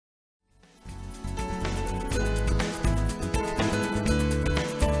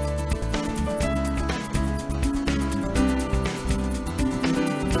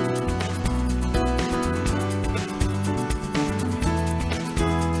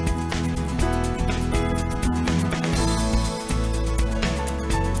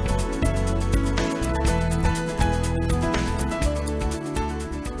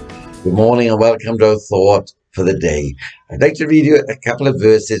Good morning and welcome to our thought for the day. I'd like to read you a couple of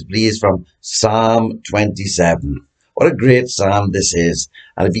verses, please, from Psalm 27. What a great psalm this is.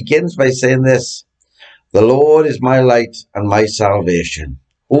 And it begins by saying this: The Lord is my light and my salvation.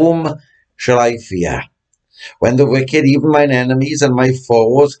 Whom shall I fear? When the wicked, even mine enemies and my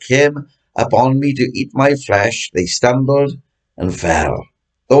foes, came upon me to eat my flesh, they stumbled and fell.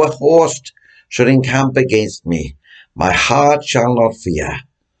 Though a host should encamp against me, my heart shall not fear.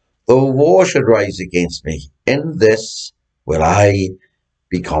 Though war should rise against me, in this will I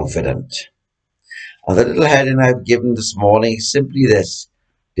be confident. And the little heading I've given this morning is simply this: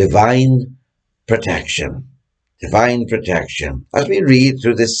 divine protection. Divine protection. As we read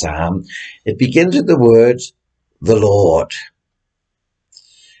through this psalm, it begins with the words, the Lord.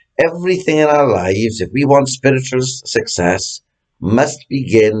 Everything in our lives, if we want spiritual success, must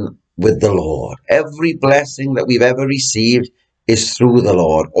begin with the Lord. Every blessing that we've ever received is through the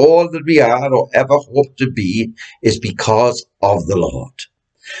Lord. All that we are or ever hope to be is because of the Lord.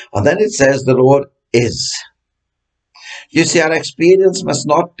 And then it says the Lord is. You see, our experience must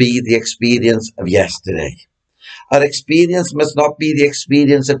not be the experience of yesterday. Our experience must not be the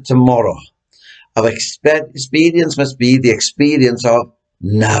experience of tomorrow. Our experience must be the experience of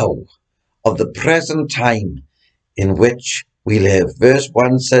now, of the present time in which we live. Verse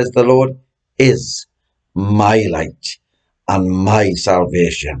 1 says, the Lord is my light and my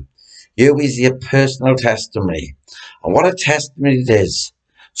salvation. Here we see a personal testimony. And what a testimony it is.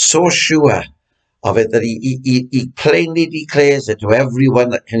 So sure of it that he plainly declares it to everyone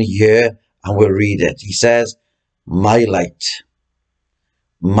that can hear and will read it. He says, my light,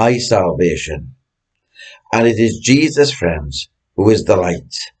 my salvation. And it is Jesus, friends, who is the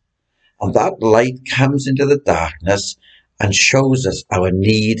light. And that light comes into the darkness and shows us our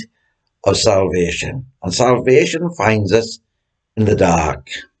need of salvation. And salvation finds us in the dark,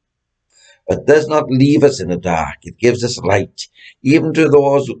 but does not leave us in the dark. It gives us light. Even to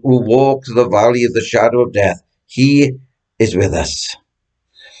those who walk through the valley of the shadow of death, he is with us.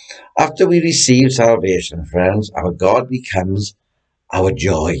 After we receive salvation, friends, our God becomes our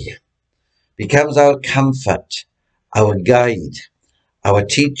joy, becomes our comfort, our guide, our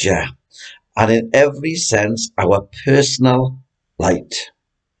teacher, and in every sense, our personal light.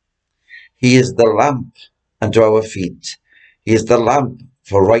 He is the lamp unto our feet. He is the lamp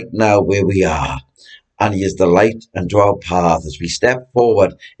for right now where we are. And he is the light unto our path as we step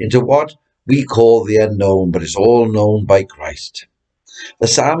forward into what we call the unknown, but it's all known by Christ. The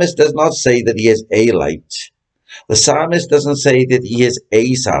psalmist does not say that he is a light. The psalmist doesn't say that he is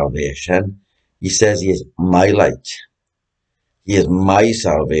a salvation. He says he is my light. He is my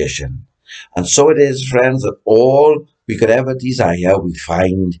salvation. And so it is, friends, that all we could ever desire we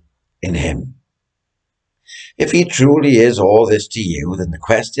find in him. If he truly is all this to you, then the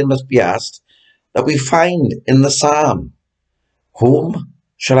question must be asked that we find in the psalm: whom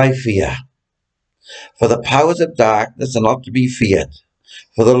shall I fear? For the powers of darkness are not to be feared.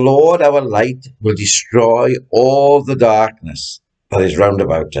 For the Lord our light will destroy all the darkness that is round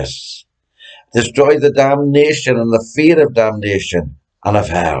about us. Destroy the damnation and the fear of damnation and of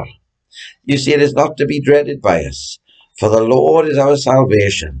hell. You see, it is not to be dreaded by us. For the Lord is our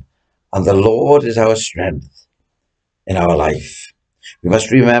salvation, and the Lord is our strength in our life. We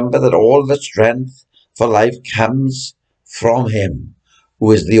must remember that all the strength for life comes from him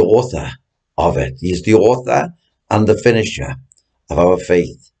who is the author of it. He is the author and the finisher of our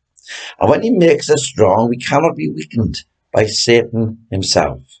faith. And when he makes us strong, we cannot be weakened by Satan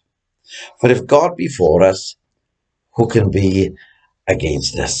himself. For if God be for us, who can be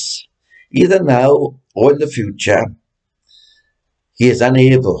against us? Either now or in the future, he is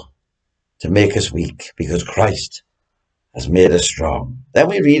unable to make us weak because Christ has made us strong. Then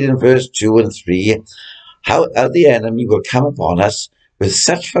we read in verse 2 and 3 how the enemy will come upon us with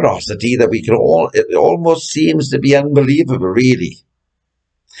such ferocity that it almost seems to be unbelievable, really.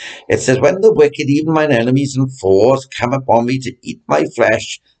 It says, when the wicked, even mine enemies and foes, come upon me to eat my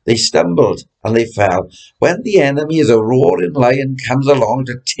flesh, they stumbled and they fell. When the enemy as a roaring lion comes along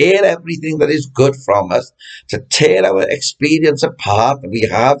to tear everything that is good from us, to tear our experience apart that we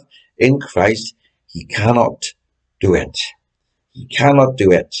have in Christ, he cannot do it. He cannot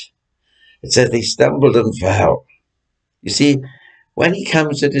do it. It says they stumbled and fell. You see, when he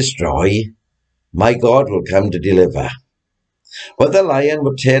comes to destroy, my God will come to deliver. When the lion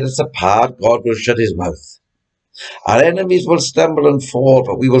will tear us apart, God will shut his mouth. Our enemies will stumble and fall,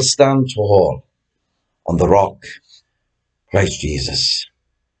 but we will stand tall on the rock, Christ Jesus.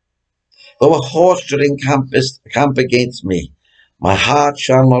 Though a host should encamp against me, my heart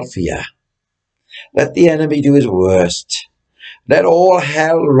shall not fear. Let the enemy do his worst. Let all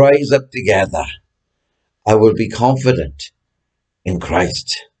hell rise up together. I will be confident in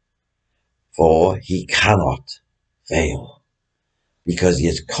Christ, for he cannot fail, because he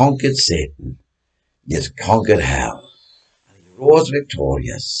has conquered Satan, he has conquered hell, he rose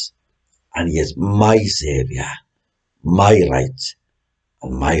victorious, and he is my Saviour, my light,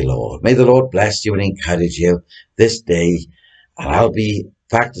 and my Lord. May the Lord bless you and encourage you this day, and I'll be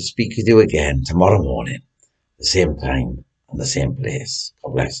back to speak with you again tomorrow morning, the same time and the same place.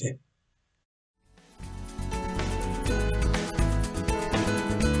 God bless you.